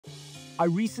I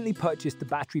recently purchased the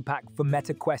battery pack for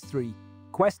Meta Quest 3.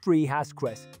 Quest 3 has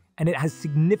Quest, and it has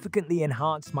significantly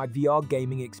enhanced my VR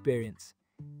gaming experience.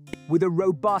 With a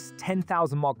robust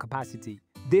 10,000 mAh capacity,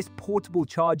 this portable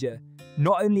charger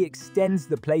not only extends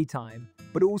the playtime,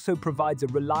 but also provides a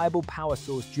reliable power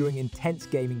source during intense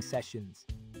gaming sessions.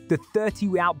 The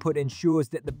 30W output ensures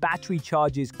that the battery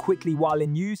charges quickly while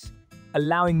in use,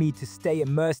 allowing me to stay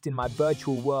immersed in my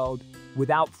virtual world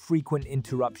without frequent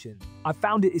interruptions. I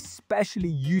found it especially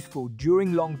useful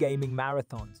during long gaming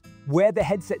marathons, where the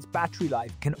headset's battery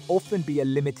life can often be a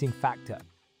limiting factor.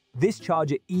 This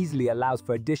charger easily allows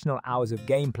for additional hours of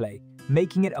gameplay,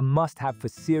 making it a must-have for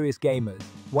serious gamers.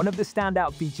 One of the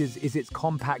standout features is its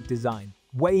compact design.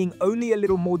 Weighing only a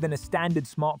little more than a standard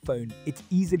smartphone, it's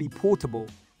easily portable,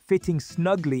 fitting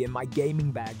snugly in my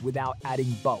gaming bag without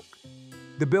adding bulk.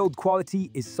 The build quality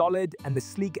is solid, and the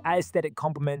sleek aesthetic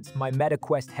complements my Meta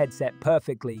Quest headset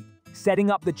perfectly.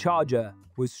 Setting up the charger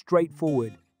was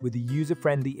straightforward with a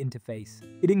user-friendly interface.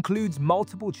 It includes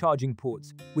multiple charging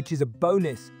ports, which is a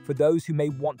bonus for those who may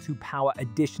want to power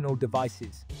additional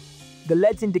devices. The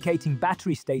LEDs indicating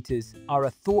battery status are a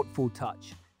thoughtful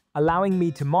touch, allowing me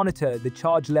to monitor the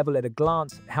charge level at a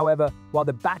glance. However, while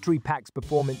the battery pack's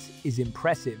performance is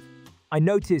impressive, I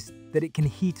noticed that it can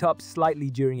heat up slightly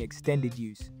during extended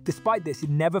use. Despite this, it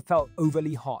never felt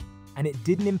overly hot, and it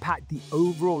didn't impact the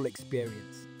overall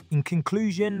experience. In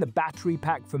conclusion, the battery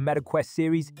pack for Meta Quest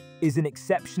series is an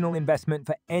exceptional investment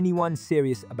for anyone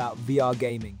serious about VR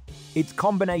gaming. Its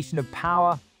combination of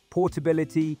power,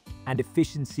 portability, and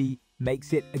efficiency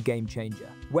makes it a game changer.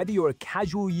 Whether you're a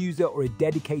casual user or a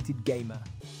dedicated gamer,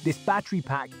 this battery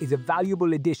pack is a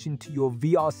valuable addition to your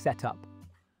VR setup.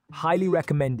 Highly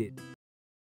recommended.